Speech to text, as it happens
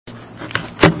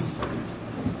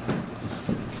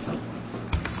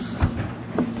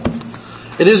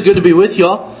It is good to be with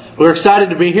y'all. We're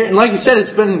excited to be here. And like you said, it's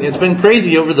been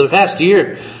crazy over the past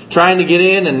year, trying to get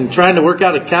in and trying to work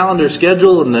out a calendar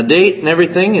schedule and a date and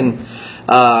everything. And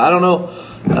I don't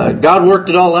know, God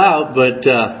worked it all out, but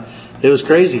it was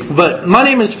crazy. But my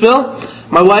name is Phil.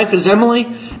 My wife is Emily.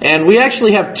 And we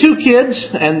actually have 2 kids,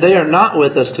 and they are not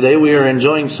with us today. We are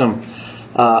enjoying some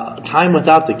time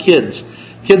without the kids.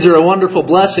 Kids are a wonderful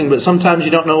blessing, but sometimes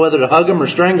you don't know whether to hug them or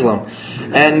strangle them.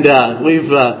 And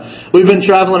we've been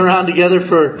traveling around together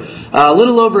for a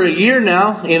little over a year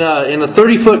now in a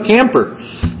 30-foot camper.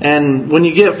 And when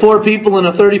you get 4 people in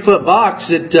a 30-foot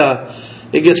box, it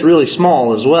gets really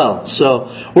small as well. So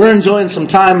we're enjoying some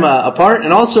time apart. And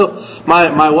also,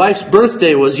 my wife's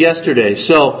birthday was yesterday.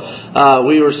 So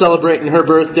we were celebrating her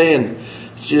birthday, and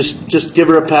just give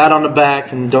her a pat on the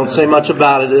back and don't say much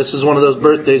about it. This is one of those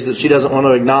birthdays that she doesn't want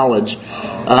to acknowledge.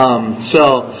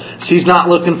 So she's not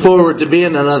looking forward to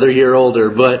being another year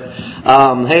older. But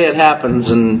hey, it happens,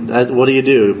 and what do you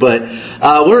do? But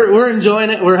we're enjoying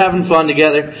it. We're having fun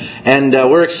together, and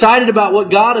we're excited about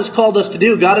what God has called us to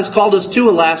do. God has called us to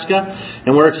Alaska,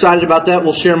 and we're excited about that.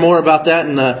 We'll share more about that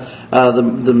in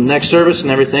the next service and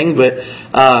everything. But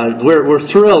we're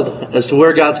thrilled as to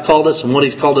where God's called us and what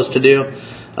He's called us to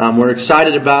do. We're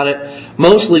excited about it,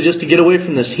 mostly just to get away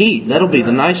from this heat. That'll be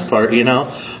the nice part, you know.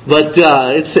 But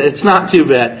it's not too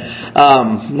bad.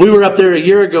 We were up there a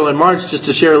year ago in March, just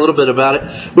to share a little bit about it.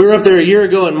 We were up there a year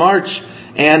ago in March,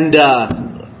 and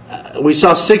we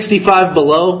saw 65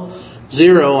 below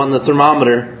zero on the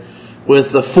thermometer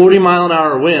with a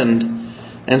 40-mile-an-hour wind.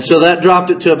 And so that dropped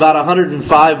it to about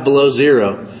 105 below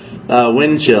zero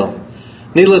wind chill.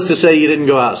 Needless to say, you didn't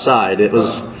go outside. It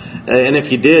was... And if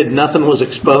you did, nothing was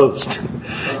exposed.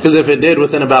 Because if it did,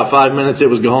 within about 5 minutes, it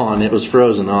was gone. It was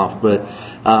frozen off. But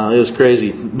it was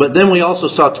crazy. But then we also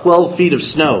saw 12 feet of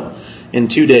snow in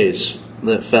 2 days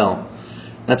that fell.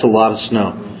 That's a lot of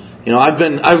snow. You know,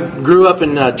 I grew up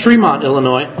in Tremont,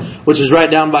 Illinois, which is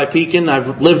right down by Pekin.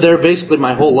 I've lived there basically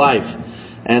my whole life.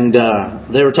 And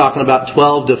they were talking about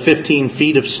 12 to 15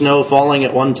 feet of snow falling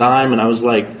at one time. And I was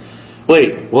like,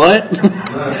 wait, what?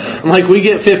 I'm like, we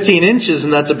get 15 inches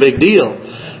and that's a big deal.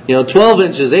 You know, 12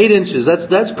 inches, 8 inches,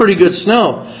 that's pretty good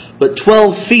snow. But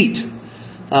 12 feet,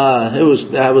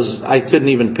 I couldn't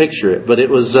even picture it. But it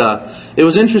was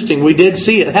interesting. We did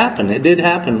see it happen. It did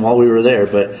happen while we were there.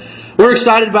 But we're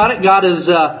excited about it. God has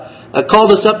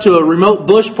called us up to a remote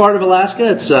bush part of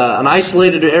Alaska. It's an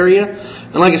isolated area.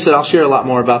 And like I said, I'll share a lot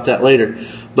more about that later.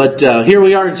 But here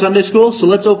we are in Sunday school, so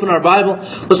let's open our Bible.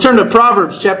 Let's turn to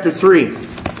Proverbs chapter 3.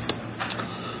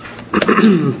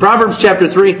 Proverbs chapter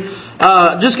 3.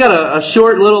 Just got a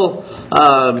short little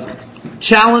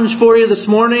challenge for you this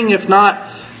morning, if not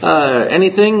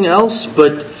anything else.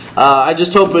 But I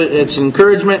just hope it's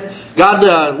encouragement. God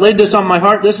laid this on my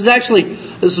heart. This is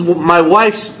my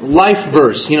wife's life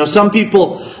verse. You know, some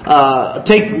people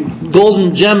take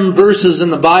golden gem verses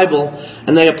in the Bible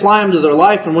and they apply them to their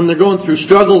life, and when they're going through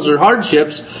struggles or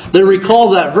hardships, they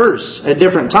recall that verse at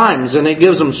different times, and it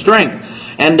gives them strength.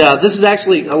 And this is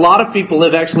actually, a lot of people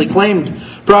have actually claimed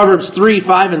Proverbs 3,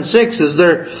 5, and 6 as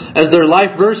their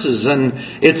life verses, and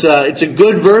it's a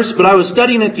good verse. But I was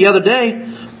studying it the other day,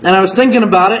 and I was thinking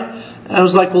about it, and I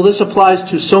was like, well, this applies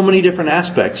to so many different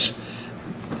aspects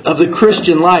of the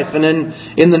Christian life, and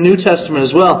in the New Testament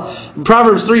as well. In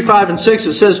Proverbs 3, 5, and 6,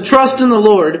 it says, "Trust in the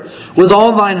Lord with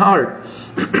all thine heart,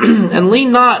 and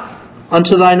lean not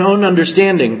unto thine own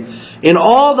understanding. In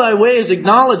all thy ways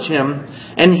acknowledge Him,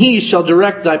 and He shall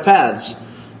direct thy paths."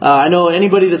 I know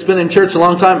anybody that's been in church a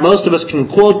long time, most of us can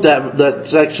quote that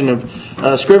section of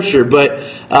Scripture, but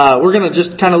we're going to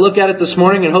just kind of look at it this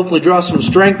morning and hopefully draw some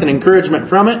strength and encouragement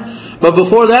from it. But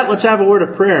before that, let's have a word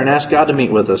of prayer and ask God to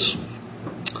meet with us.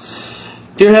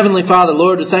 Dear Heavenly Father,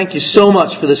 Lord, I thank You so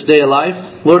much for this day of life.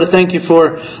 Lord, I thank You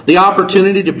for the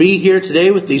opportunity to be here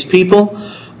today with these people.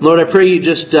 Lord, I pray You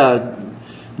just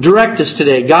direct us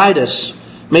today, guide us.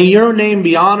 May Your name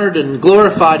be honored and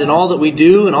glorified in all that we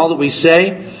do and all that we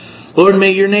say. Lord,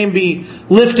 may Your name be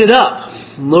lifted up.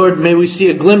 Lord, may we see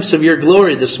a glimpse of Your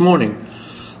glory this morning.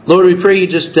 Lord, we pray You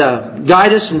just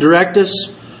guide us and direct us.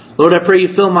 Lord, I pray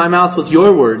You fill my mouth with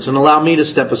Your words and allow me to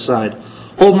step aside.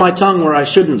 Hold my tongue where I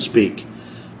shouldn't speak.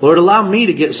 Lord, allow me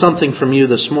to get something from You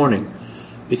this morning.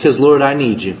 Because, Lord, I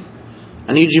need You.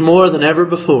 I need You more than ever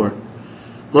before.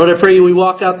 Lord, I pray we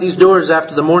walk out these doors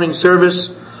after the morning service.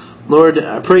 Lord,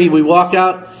 I pray we walk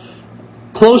out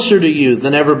closer to You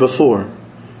than ever before.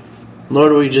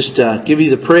 Lord, we just give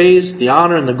You the praise, the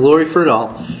honor, and the glory for it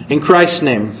all. In Christ's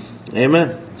name,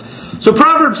 amen. So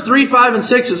Proverbs 3, 5, and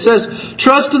 6, it says,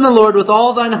 "Trust in the Lord with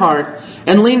all thine heart,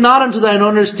 and lean not unto thine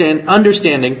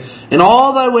understanding. In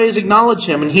all thy ways acknowledge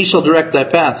Him, and He shall direct thy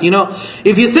path." You know,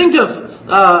 if you think of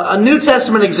a New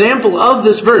Testament example of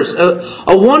this verse,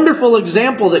 a wonderful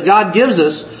example that God gives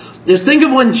us, is think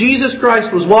of when Jesus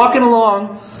Christ was walking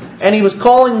along, and He was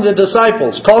calling the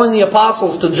disciples, calling the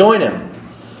apostles to join Him.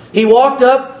 He walked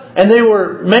up, and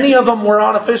many of them were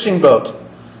on a fishing boat.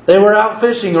 They were out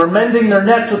fishing or mending their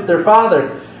nets with their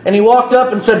father. And He walked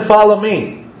up and said, "Follow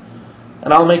me,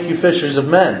 and I'll make you fishers of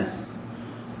men."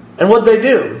 And what they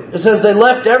do? It says they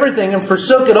left everything and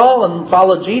forsook it all and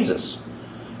followed Jesus.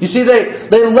 You see,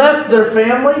 they left their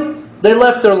family, they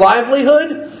left their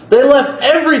livelihood, they left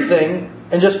everything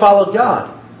and just followed God.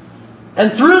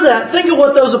 And through that, think of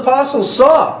what those apostles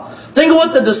saw. Think of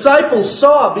what the disciples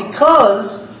saw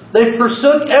because they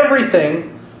forsook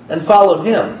everything and followed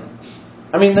Him.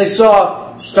 I mean,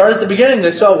 start at the beginning,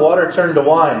 they saw water turn to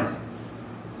wine.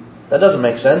 That doesn't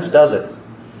make sense, does it?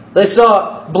 They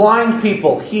saw blind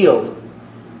people healed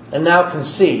and now can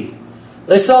see.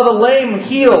 They saw the lame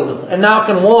healed and now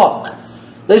can walk.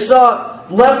 They saw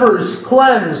lepers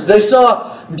cleansed. They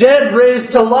saw dead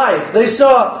raised to life. They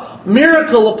saw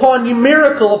miracle upon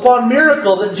miracle upon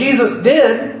miracle that Jesus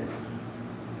did,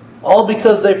 all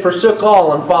because they forsook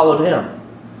all and followed Him.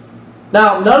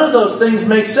 Now, none of those things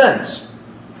make sense.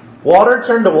 Water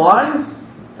turned to wine?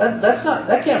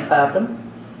 That can't happen.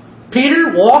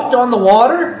 Peter walked on the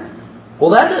water? Well,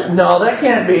 that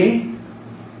can't be.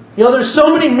 You know, there's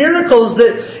so many miracles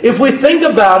that if we think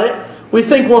about it, we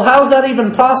think, well, how's that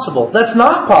even possible? That's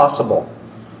not possible.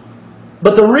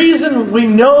 But the reason we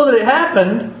know that it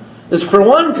happened is, for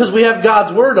one, because we have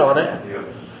God's Word on it.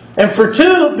 And for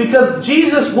two, because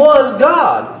Jesus was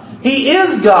God. He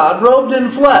is God, robed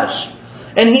in flesh.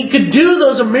 And He could do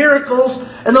those miracles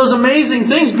and those amazing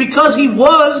things because He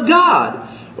was God,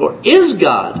 or is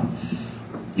God.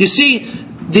 You see,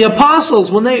 the apostles,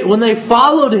 when they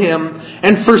followed Him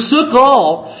and forsook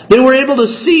all, they were able to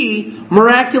see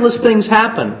miraculous things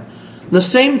happen. The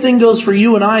same thing goes for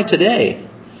you and I today.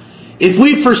 If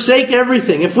we forsake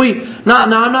everything, now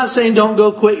I'm not saying don't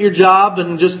go quit your job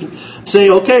and just say,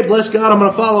 okay, bless God, I'm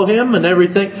going to follow Him and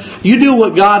everything. You do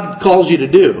what God calls you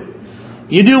to do.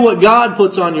 You do what God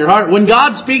puts on your heart. When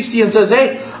God speaks to you and says,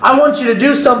 hey, I want you to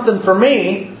do something for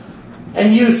me,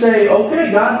 and you say,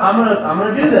 okay, God, I'm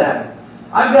going to do that.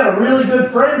 I've got a really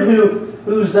good friend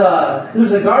who's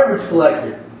a garbage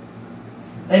collector.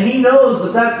 And he knows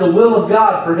that that's the will of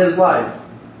God for his life.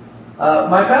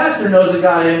 My pastor knows a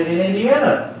guy in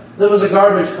Indiana that was a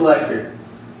garbage collector.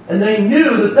 And they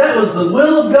knew that was the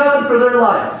will of God for their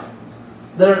life.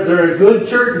 They're a good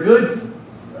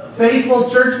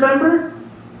faithful church member.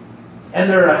 And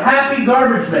they're a happy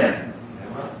garbage man.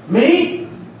 Me?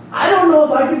 I don't know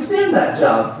if I could stand that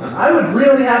job. I would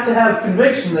really have to have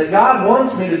conviction that God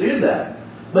wants me to do that.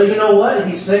 But you know what?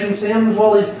 He sings hymns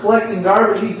while he's collecting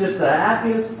garbage. He's just the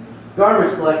happiest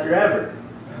garbage collector ever.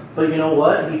 But you know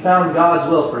what? He found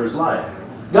God's will for his life.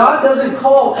 God doesn't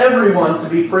call everyone to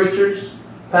be preachers,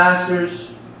 pastors.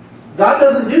 God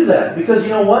doesn't do that. Because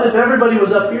you know what? If everybody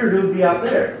was up here, who would be out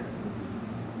there?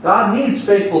 God needs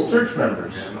faithful church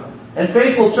members. And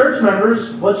faithful church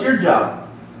members, what's your job?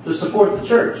 To support the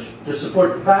church. To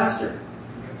support the pastor.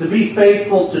 To be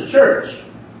faithful to church.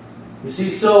 You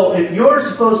see, so if you're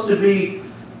supposed to be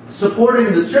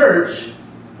supporting the church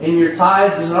in your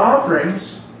tithes and offerings,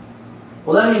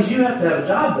 well, that means you have to have a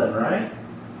job then, right?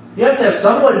 You have to have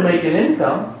some way to make an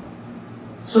income.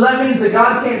 So that means that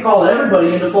God can't call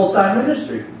everybody into full-time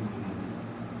ministry.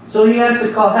 So He has to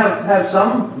have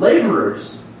some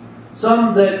laborers.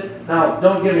 Some that, now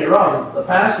don't get me wrong, the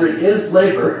pastorate is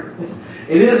labor.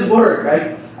 It is work.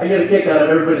 I get a kick out of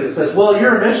everybody that says, well,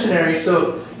 you're a missionary,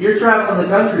 so you're traveling the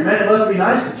country. Man, it must be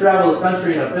nice to travel the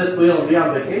country in a fifth wheel and be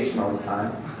on vacation all the time.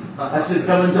 I said,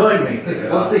 come and join me.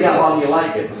 We'll see how long you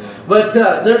like it. But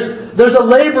there's a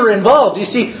labor involved. You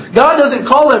see, God doesn't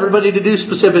call everybody to do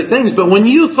specific things, but when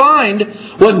you find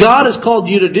what God has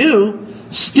called you to do,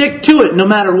 stick to it no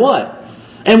matter what.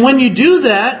 And when you do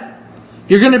that,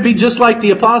 you're going to be just like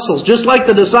the apostles, just like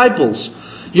the disciples.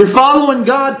 You're following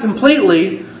God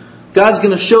completely. God's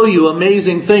going to show you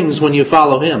amazing things when you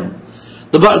follow Him.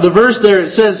 The verse there,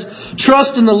 it says,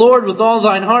 trust in the Lord with all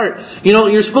thine heart. You know,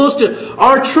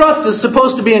 our trust is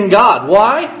supposed to be in God.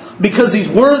 Why? Because He's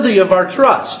worthy of our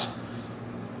trust.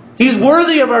 He's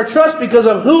worthy of our trust because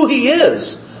of who He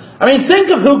is. I mean,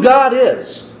 think of who God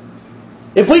is.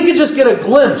 If we could just get a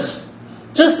glimpse,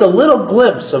 just a little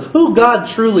glimpse of who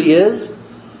God truly is,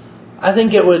 I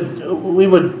think we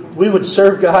would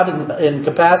serve God in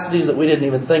capacities that we didn't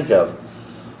even think of.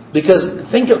 Because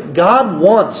God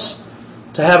wants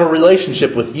to have a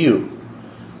relationship with you.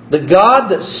 The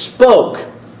God that spoke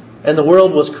and the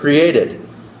world was created.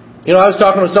 I was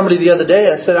talking with somebody the other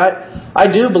day. I said, I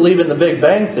do believe in the Big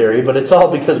Bang Theory, but it's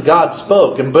all because God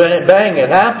spoke and bang, it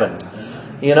happened.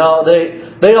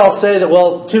 They all say that,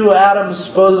 two atoms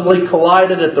supposedly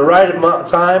collided at the right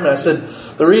time. And I said,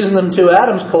 the reason them two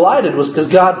atoms collided was because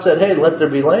God said, hey, let there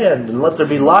be land and let there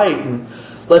be light and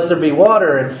let there be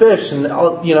water and fish. And,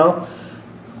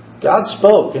 God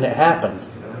spoke and it happened.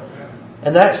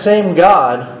 And that same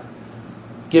God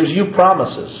gives you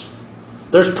promises.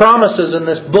 There's promises in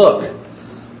this book.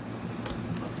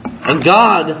 And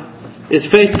God is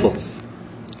faithful.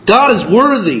 God is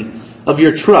worthy of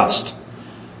your trust.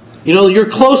 Your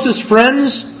closest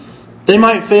friends, they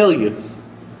might fail you.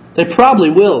 They probably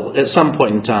will at some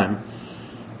point in time.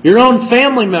 Your own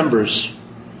family members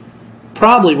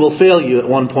probably will fail you at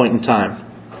one point in time.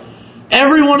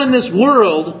 Everyone in this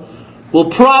world will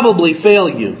probably fail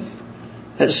you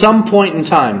at some point in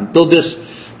time.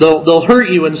 They'll hurt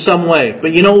you in some way.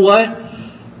 But you know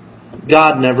what?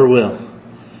 God never will.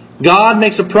 God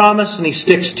makes a promise and He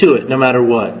sticks to it no matter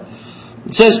what.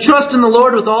 It says, trust in the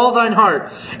Lord with all thine heart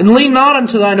and lean not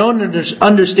unto thine own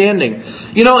understanding.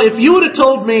 If you would have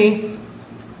told me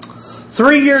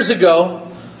 3 years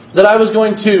ago that I was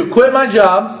going to quit my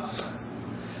job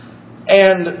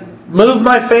and move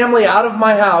my family out of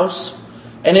my house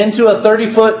and into a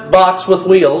 30-foot box with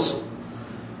wheels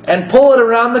and pull it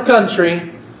around the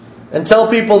country and tell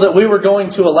people that we were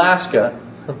going to Alaska,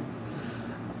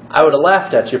 I would have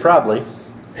laughed at you probably.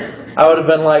 I would have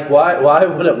been like, why?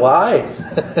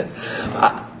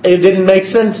 It didn't make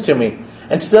sense to me.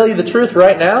 And to tell you the truth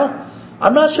right now,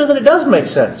 I'm not sure that it does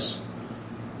make sense.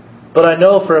 But I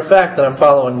know for a fact that I'm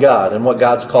following God and what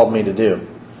God's called me to do.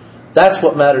 That's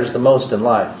what matters the most in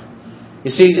life.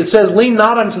 You see, it says, lean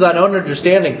not unto thine own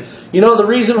understanding. The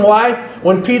reason why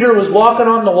when Peter was walking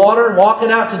on the water and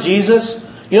walking out to Jesus,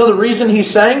 the reason he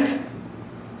sank?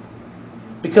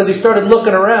 Because he started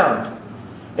looking around.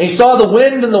 And he saw the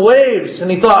wind and the waves, and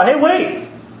he thought, hey, wait,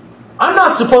 I'm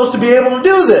not supposed to be able to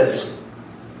do this.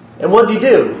 And what did he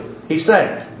do? He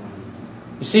sank.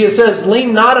 You see, it says,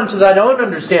 lean not unto thine own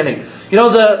understanding.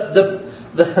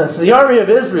 The army of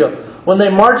Israel, when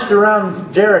they marched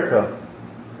around Jericho,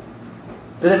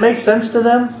 did it make sense to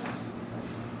them?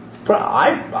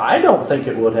 I don't think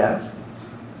it would have.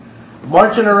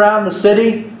 Marching around the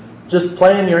city, just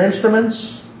playing your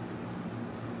instruments,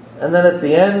 and then at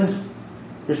the end,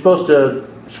 you're supposed to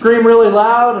scream really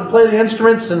loud and play the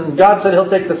instruments, and God said He'll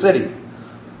take the city.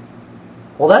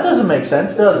 Well, that doesn't make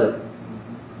sense, does it?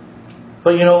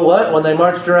 But you know what? When they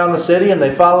marched around the city and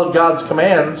they followed God's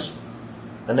commands,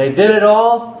 and they did it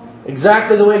all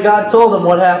exactly the way God told them,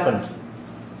 what happened?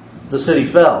 The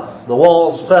city fell. The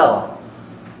walls fell.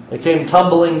 They came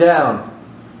tumbling down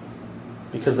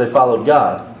because they followed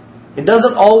God. It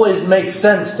doesn't always make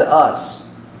sense to us.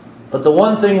 But the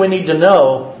one thing we need to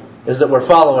know is that we're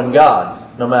following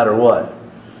God no matter what.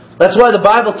 That's why the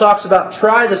Bible talks about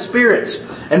try the spirits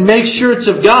and make sure it's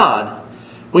of God.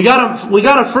 We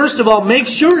gotta first of all make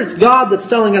sure it's God that's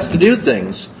telling us to do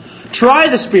things. Try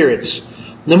the spirits.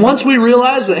 Then once we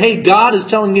realize that, hey, God is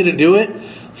telling you to do it,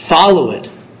 follow it.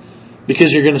 Because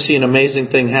you're going to see an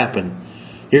amazing thing happen.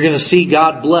 You're going to see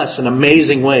God bless in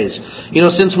amazing ways.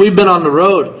 Since we've been on the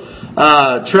road,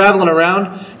 traveling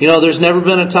around, there's never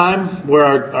been a time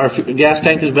where our gas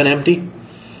tank has been empty.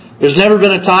 There's never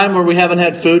been a time where we haven't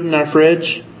had food in our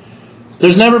fridge.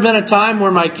 There's never been a time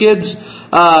where my kids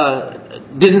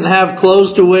didn't have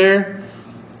clothes to wear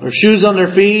or shoes on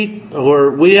their feet,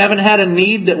 or we haven't had a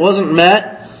need that wasn't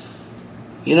met.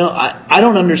 I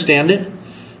don't understand it.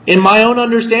 In my own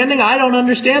understanding, I don't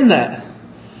understand that.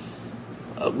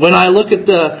 When I look at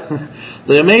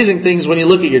the amazing things when you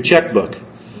look at your checkbook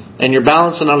and you're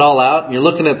balancing it all out and you're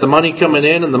looking at the money coming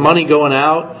in and the money going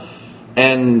out,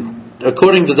 and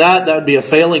according to that would be a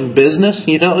failing business.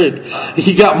 You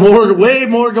got way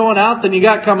more going out than you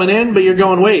got coming in, but you're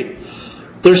going, wait,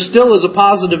 there still is a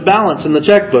positive balance in the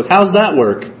checkbook. How's that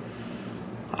work?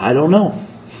 I don't know.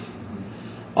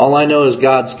 All I know is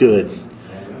God's good.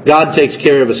 God takes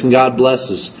care of us and God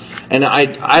blesses. And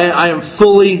I am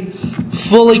fully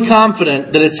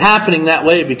confident that it's happening that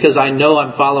way because I know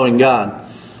I'm following God.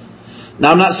 Now,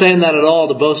 I'm not saying that at all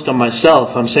to boast on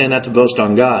myself. I'm saying that to boast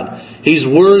on God. He's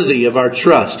worthy of our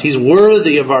trust. He's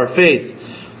worthy of our faith.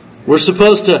 We're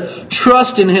supposed to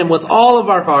trust in Him with all of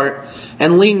our heart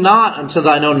and lean not unto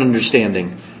thine own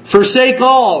understanding. Forsake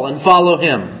all and follow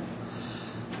Him.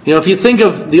 If you think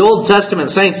of the Old Testament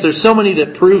saints, there's so many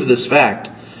that prove this fact.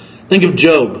 Think of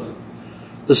Job.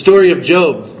 The story of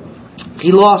Job.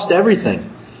 He lost everything.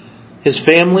 His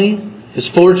family, his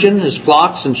fortune, his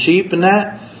flocks and sheep and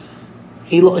that.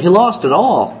 He lost it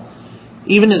all.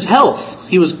 Even his health.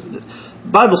 The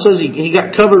Bible says he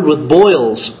got covered with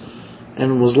boils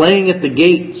and was laying at the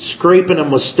gate scraping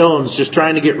them with stones just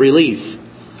trying to get relief.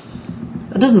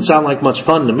 That doesn't sound like much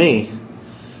fun to me.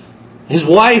 His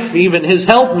wife, even his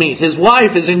helpmeet, his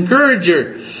wife, his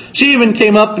encourager, she even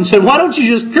came up and said, "Why don't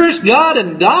you just curse God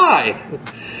and die?"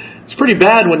 It's pretty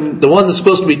bad when the one that's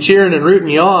supposed to be cheering and rooting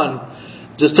you on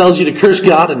just tells you to curse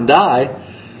God and die.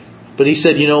 But he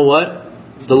said, "You know what?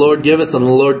 The Lord giveth and the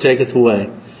Lord taketh away."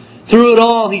 Through it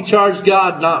all, he charged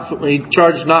not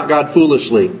God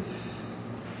foolishly.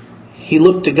 He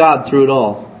looked to God through it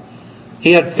all.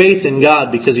 He had faith in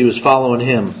God because he was following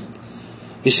Him.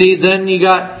 You see, then you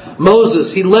got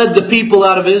Moses. He led the people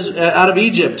out of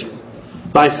Egypt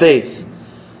by faith.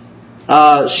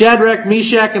 Shadrach,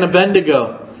 Meshach, and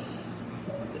Abednego,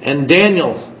 and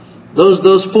Daniel.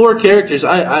 Those four characters,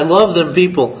 I love them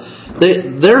people.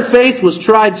 Their faith was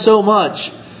tried so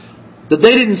much that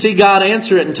they didn't see God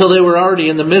answer it until they were already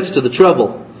in the midst of the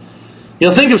trouble.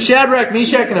 Think of Shadrach,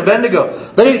 Meshach, and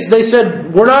Abednego. They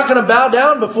said, "We're not going to bow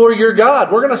down before your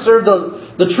God. We're going to serve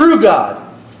the true God."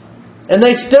 And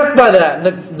they stuck by that.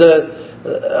 And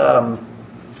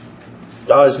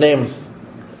his name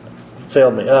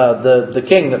failed me. The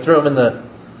king that threw him in the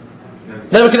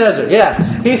Nebuchadnezzar.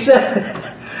 Yeah, he said,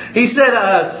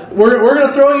 "We're going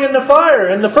to throw you in the fire,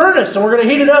 in the furnace, and we're going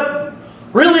to heat it up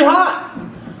really hot,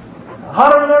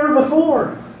 hotter than ever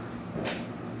before."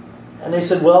 And they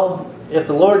said, "Well, if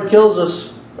the Lord kills us,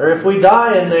 or if we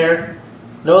die in there,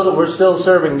 know that we're still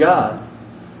serving God."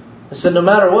 They said, "No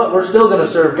matter what, we're still going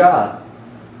to serve God.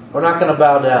 We're not going to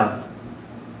bow down."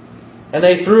 And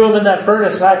they threw him in that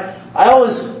furnace. I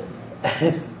always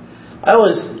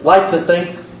like to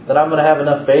think that I'm going to have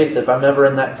enough faith if I'm ever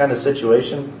in that kind of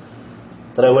situation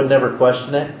that I would never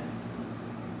question it.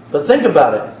 But think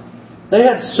about it. They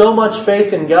had so much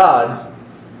faith in God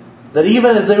that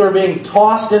even as they were being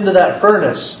tossed into that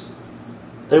furnace,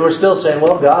 they were still saying,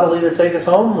 "Well, God will either take us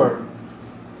home or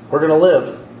we're going to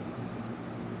live."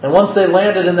 And once they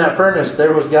landed in that furnace,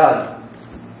 there was God.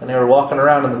 And they were walking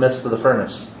around in the midst of the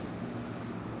furnace.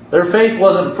 Their faith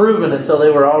wasn't proven until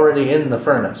they were already in the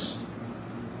furnace.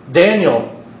 Daniel,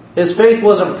 his faith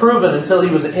wasn't proven until he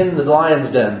was in the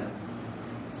lion's den.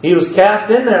 He was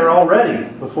cast in there already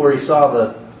before he saw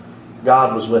that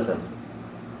God was with him.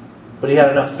 But he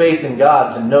had enough faith in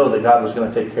God to know that God was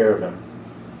going to take care of him.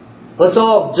 Let's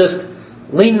all just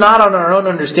lean not on our own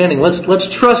understanding. Let's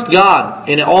trust God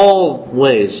in all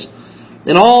ways.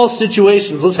 In all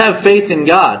situations, let's have faith in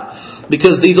God.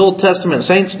 Because these Old Testament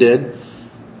saints did.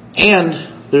 And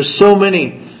there's so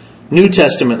many New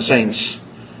Testament saints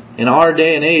in our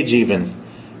day and age even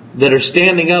that are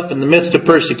standing up in the midst of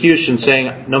persecution saying,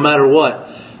 "No matter what,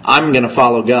 I'm going to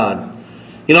follow God."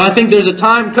 I think there's a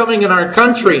time coming in our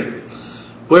country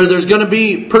where there's going to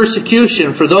be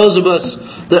persecution for those of us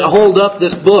that hold up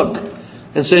this book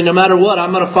and say, "No matter what,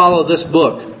 I'm going to follow this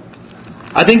book."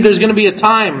 I think there's going to be a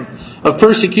time of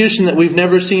persecution that we've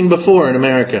never seen before in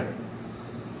America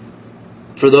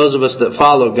for those of us that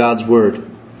follow God's Word.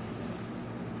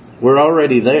 We're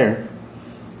already there.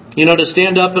 To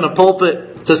stand up in a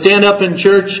pulpit, to stand up in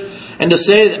church and to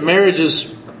say that marriage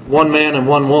is one man and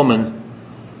one woman,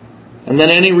 and then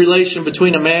any relation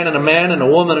between a man and a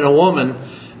woman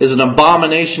is an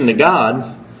abomination to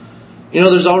God.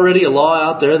 There's already a law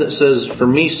out there that says for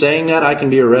me saying that, I can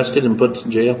be arrested and put to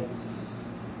jail.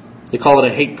 They call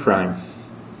it a hate crime.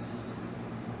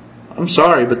 I'm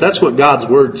sorry, but that's what God's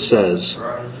Word says.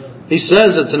 He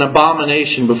says it's an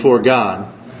abomination before God.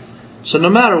 So no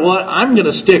matter what, I'm going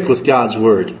to stick with God's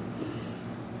Word.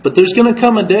 But there's going to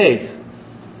come a day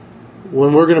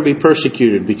when we're going to be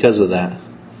persecuted because of that.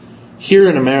 Here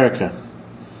in America.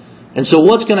 And so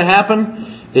what's going to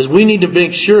happen is we need to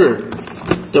make sure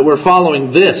that we're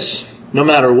following this no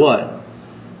matter what.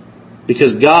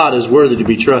 Because God is worthy to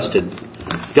be trusted.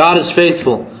 God is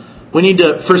faithful. We need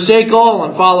to forsake all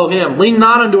and follow Him. Lean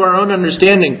not unto our own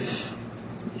understanding.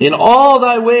 In all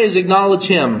thy ways acknowledge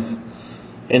Him,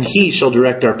 and He shall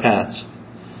direct our paths.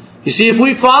 You see, if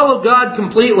we follow God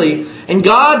completely, and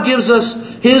God gives us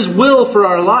His will for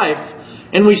our life,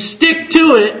 and we stick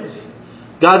to it,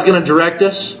 God's going to direct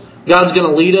us. God's going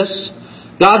to lead us.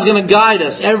 God's going to guide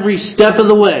us every step of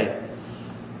the way.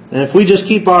 And if we just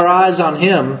keep our eyes on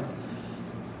Him,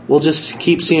 we'll just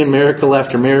keep seeing miracle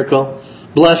after miracle,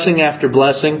 blessing after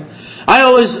blessing. I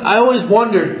always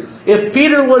wondered, if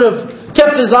Peter would have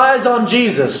kept his eyes on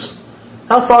Jesus,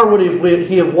 how far would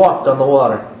he have walked on the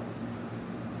water?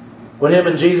 Would him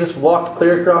and Jesus walked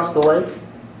clear across the lake?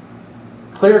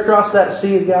 clear across that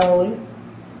Sea of Galilee?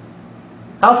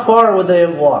 How far would they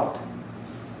have walked?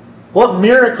 What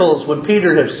miracles would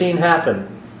Peter have seen happen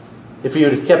if he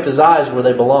would have kept his eyes where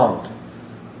they belonged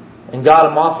and got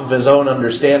him off of his own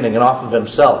understanding and off of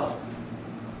himself?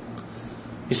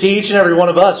 You see, each and every one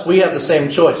of us, we have the same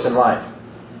choice in life.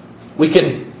 We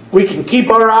can keep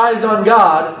our eyes on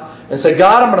God and say,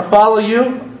 God, I'm going to follow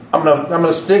you. I'm going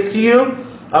to stick to you.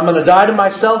 I'm going to die to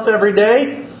myself every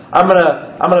day. I'm going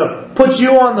to put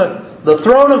you on the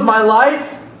throne of my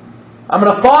life. I'm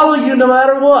going to follow you no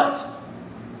matter what.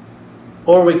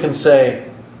 Or we can say,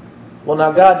 well,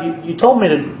 now God, you told me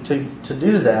to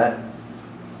do that,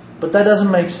 but that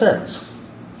doesn't make sense.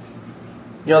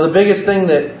 You know, the biggest thing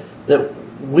that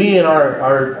we in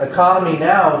our economy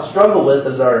now struggle with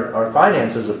is our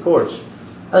finances, of course.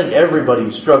 I think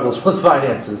everybody struggles with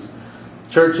finances.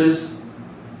 Churches,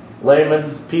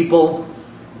 laymen, people,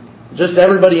 just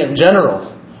everybody in general.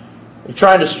 You're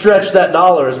trying to stretch that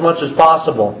dollar as much as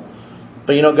possible.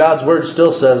 But you know, God's Word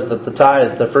still says that the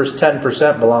tithe, the first 10%,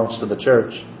 belongs to the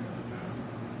church.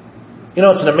 You know,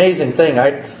 it's an amazing thing.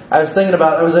 I was thinking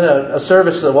about, I was in a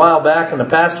service a while back and the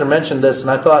pastor mentioned this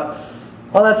and I thought,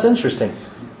 well, that's interesting.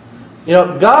 You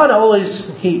know, God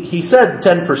always, He said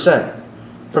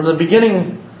 10%. From the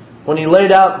beginning, when He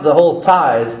laid out the whole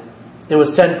tithe, it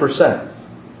was 10%.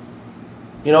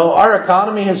 You know, our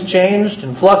economy has changed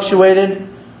and fluctuated.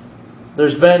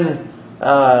 There's been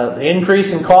the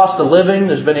increase in cost of living.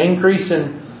 There's been increase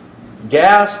in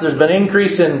gas. There's been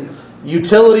increase in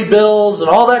utility bills and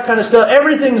all that kind of stuff.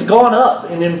 Everything's gone up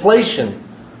in inflation.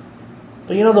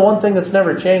 But you know, the one thing that's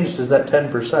never changed is that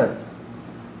 10%.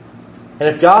 And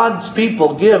if God's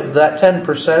people give that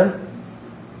 10%,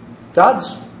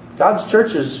 God's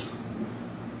churches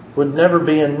would never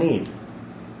be in need.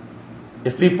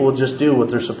 If people would just do what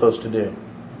they're supposed to do.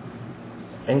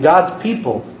 And God's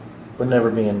people would never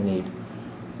be in need.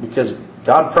 Because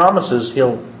God promises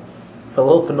He'll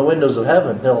open the windows of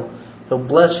heaven. He'll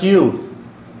bless you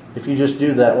if you just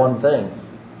do that one thing.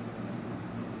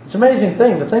 It's an amazing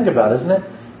thing to think about, isn't it?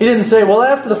 He didn't say, well,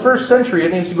 after the first century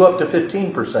it needs to go up to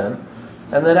 15%.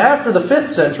 And then after the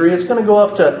 5th century it's going to go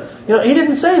up to... You know, He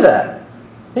didn't say that.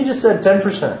 He just said 10%.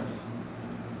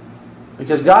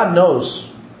 Because God knows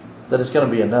that it's going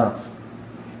to be enough.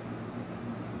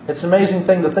 It's an amazing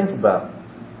thing to think about.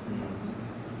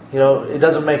 You know, it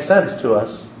doesn't make sense to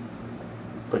us.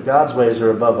 But God's ways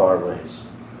are above our ways.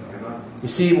 You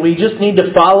see, we just need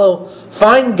to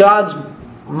find God's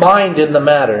mind in the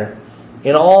matter,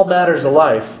 in all matters of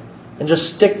life, and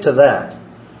just stick to that.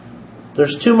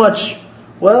 There's too much,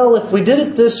 well, if we did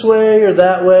it this way or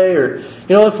that way, or,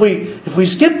 you know, if we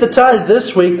skip the tithe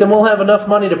this week, then we'll have enough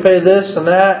money to pay this and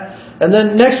that, and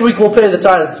then next week we'll pay the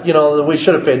tithe, you know, that we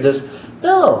should have paid this.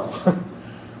 No.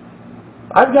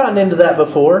 I've gotten into that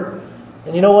before.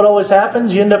 And you know what always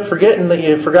happens? You end up forgetting that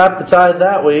you forgot the tithe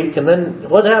that week. And then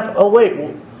what happened? Oh, wait.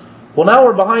 Well, now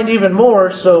we're behind even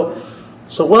more. So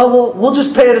we'll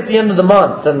just pay it at the end of the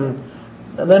month. And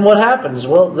then what happens?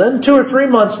 Well, then 2 or 3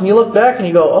 months and you look back and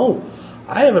you go, oh,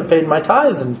 I haven't paid my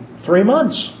tithe in 3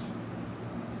 months.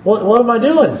 What am I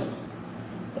doing?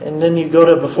 And then you go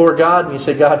to before God and you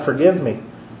say, God, forgive me.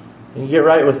 And you get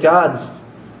right with God.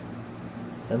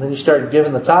 And then you start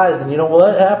giving the tithe. And you know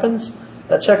what happens?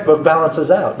 That checkbook balances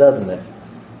out, doesn't it?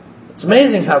 It's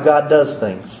amazing how God does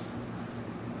things.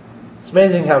 It's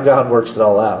amazing how God works it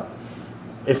all out.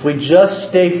 If we just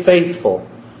stay faithful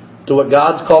to what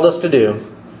God's called us to do,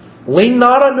 lean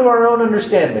not unto our own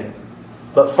understanding,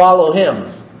 but follow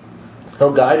Him,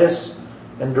 He'll guide us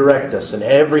and direct us in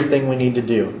everything we need to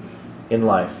do in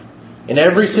life. In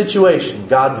every situation,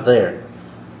 God's there.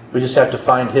 We just have to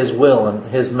find His will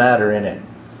and His matter in it.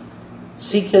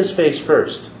 Seek His face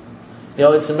first. You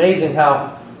know, it's amazing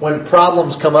how when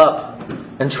problems come up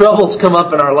and troubles come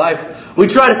up in our life, we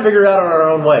try to figure it out on our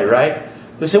own way, right?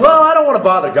 We say, well, I don't want to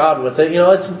bother God with it. You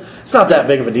know, it's not that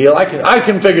big of a deal. I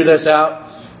can figure this out.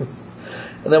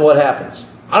 And then what happens?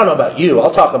 I don't know about you.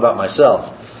 I'll talk about myself.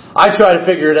 I try to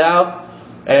figure it out,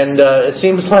 and it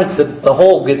seems like the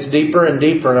hole gets deeper and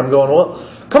deeper, and I'm going, well,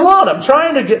 come on, I'm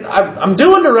I'm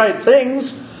doing the right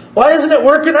things. Why isn't it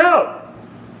working out?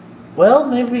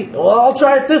 Well, I'll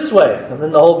try it this way. And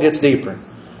then the hole gets deeper.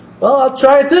 Well, I'll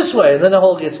try it this way. And then the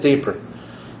hole gets deeper.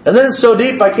 And then it's so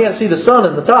deep I can't see the sun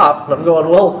in the top. And I'm going,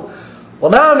 well,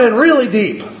 now I'm in really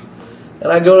deep.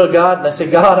 And I go to God and I say,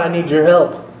 God, I need your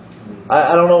help.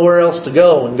 I don't know where else to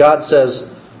go. And God says,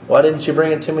 why didn't you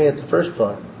bring it to me at the first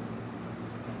time?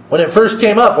 When it first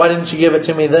came up, why didn't you give it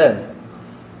to me then?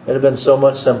 It would have been so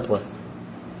much simpler.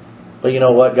 But you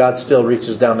know what? God still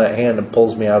reaches down that hand and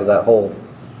pulls me out of that hole.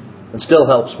 And still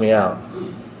helps me out.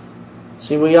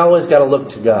 See, we always got to look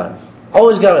to God.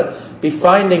 Always got to be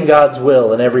finding God's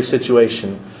will in every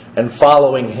situation and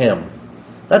following Him.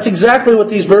 That's exactly what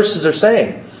these verses are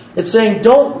saying. It's saying,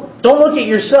 don't look at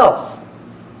yourself.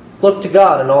 Look to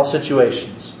God in all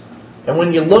situations. And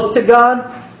when you look to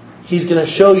God, He's going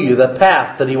to show you the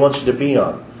path that He wants you to be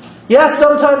on. Yeah,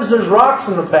 sometimes there's rocks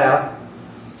in the path.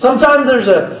 Sometimes there's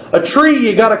a tree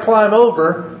you got to climb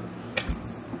over.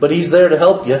 But He's there to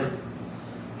help you.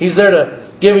 He's there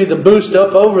to give you the boost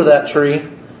up over that tree.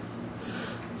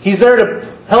 He's there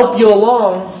to help you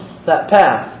along that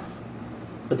path.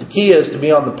 But the key is to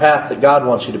be on the path that God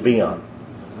wants you to be on.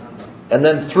 And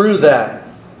then through that,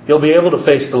 you'll be able to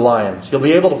face the lions. You'll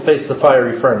be able to face the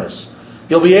fiery furnace.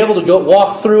 You'll be able to go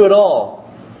walk through it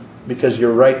all because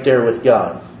you're right there with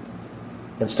God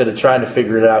instead of trying to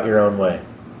figure it out your own way.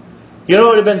 You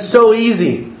know, it would have been so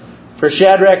easy for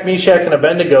Shadrach, Meshach, and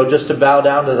Abednego just to bow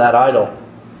down to that idol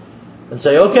and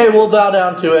say, okay, we'll bow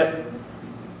down to it.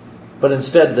 But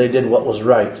instead they did what was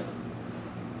right.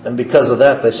 And because of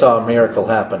that, they saw a miracle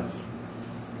happen.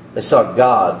 They saw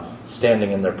God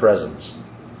standing in their presence.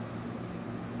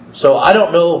 So I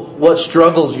don't know what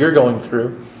struggles you're going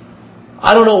through.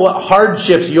 I don't know what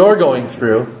hardships you're going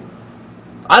through.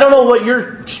 I don't know what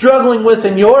you're struggling with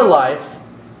in your life.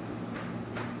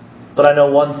 But I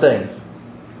know one thing.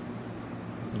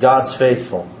 God's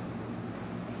faithful.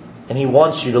 And He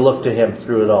wants you to look to Him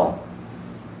through it all.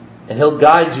 And He'll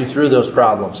guide you through those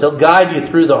problems. He'll guide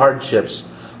you through the hardships.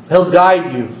 He'll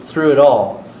guide you through it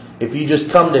all. If you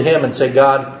just come to Him and say,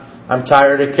 God, I'm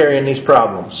tired of carrying these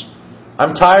problems.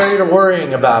 I'm tired of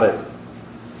worrying about it.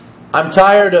 I'm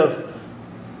tired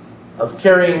of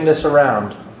carrying this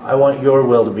around. I want your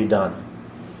will to be done.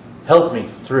 Help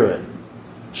me through it.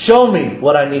 Show me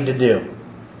what I need to do.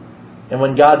 And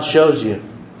when God shows you,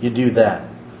 you do that.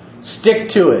 Stick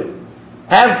to it.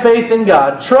 Have faith in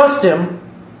God. Trust Him.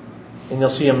 And you'll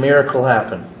see a miracle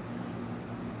happen.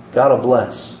 God will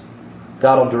bless.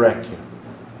 God will direct you.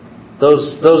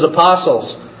 Those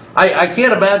apostles. I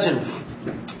can't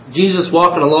imagine Jesus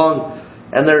walking along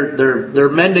and they're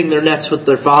mending their nets with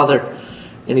their father.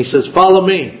 And He says, follow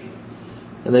me.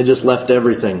 And they just left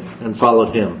everything and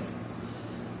followed Him.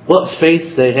 What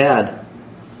faith they had.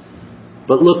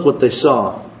 But look what they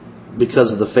saw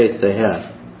because of the faith they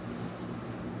had.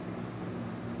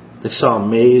 They saw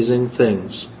amazing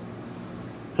things.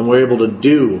 And were able to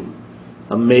do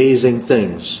amazing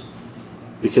things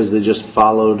because they just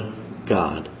followed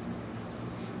God.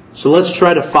 So let's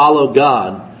try to follow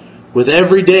God with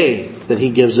every day that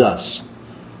He gives us.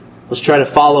 Let's try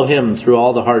to follow Him through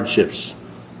all the hardships.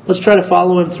 Let's try to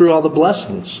follow Him through all the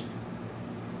blessings.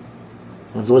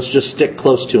 And let's just stick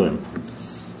close to Him.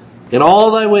 In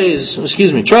all thy ways,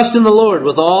 trust in the Lord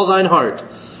with all thine heart,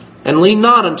 and lean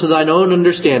not unto thine own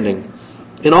understanding.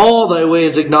 In all thy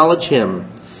ways acknowledge Him,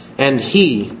 and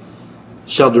He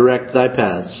shall direct thy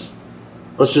paths.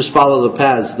 Let's just follow the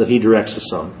paths that He directs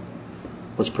us on.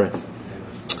 Let's pray.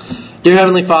 Dear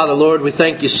Heavenly Father, Lord, we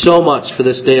thank You so much for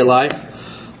this day of life.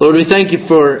 Lord, we thank You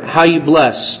for how You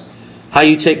bless, how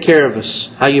You take care of us,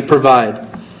 how You provide.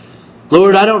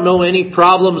 Lord, I don't know any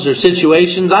problems or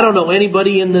situations. I don't know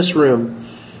anybody in this room.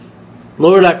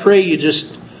 Lord, I pray You just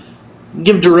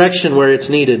give direction where it's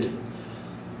needed.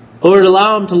 Lord,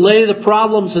 allow them to lay the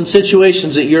problems and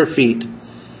situations at Your feet.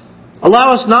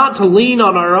 Allow us not to lean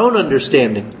on our own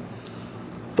understanding,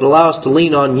 but allow us to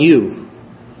lean on You.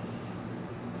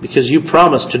 Because You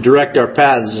promise to direct our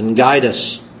paths and guide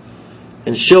us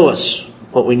and show us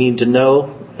what we need to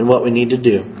know and what we need to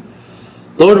do.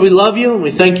 Lord, we love You and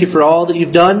we thank You for all that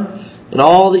You've done and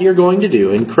all that You're going to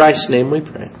do. In Christ's name we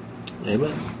pray.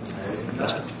 Amen.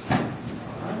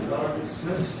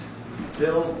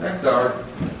 Bill, next hour,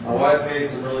 my wife made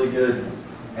some really good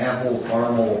apple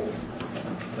caramel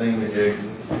thingamajigs.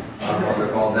 I don't know what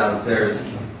they're called downstairs.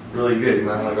 Really good. You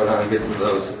might want to go down and get some of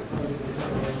those.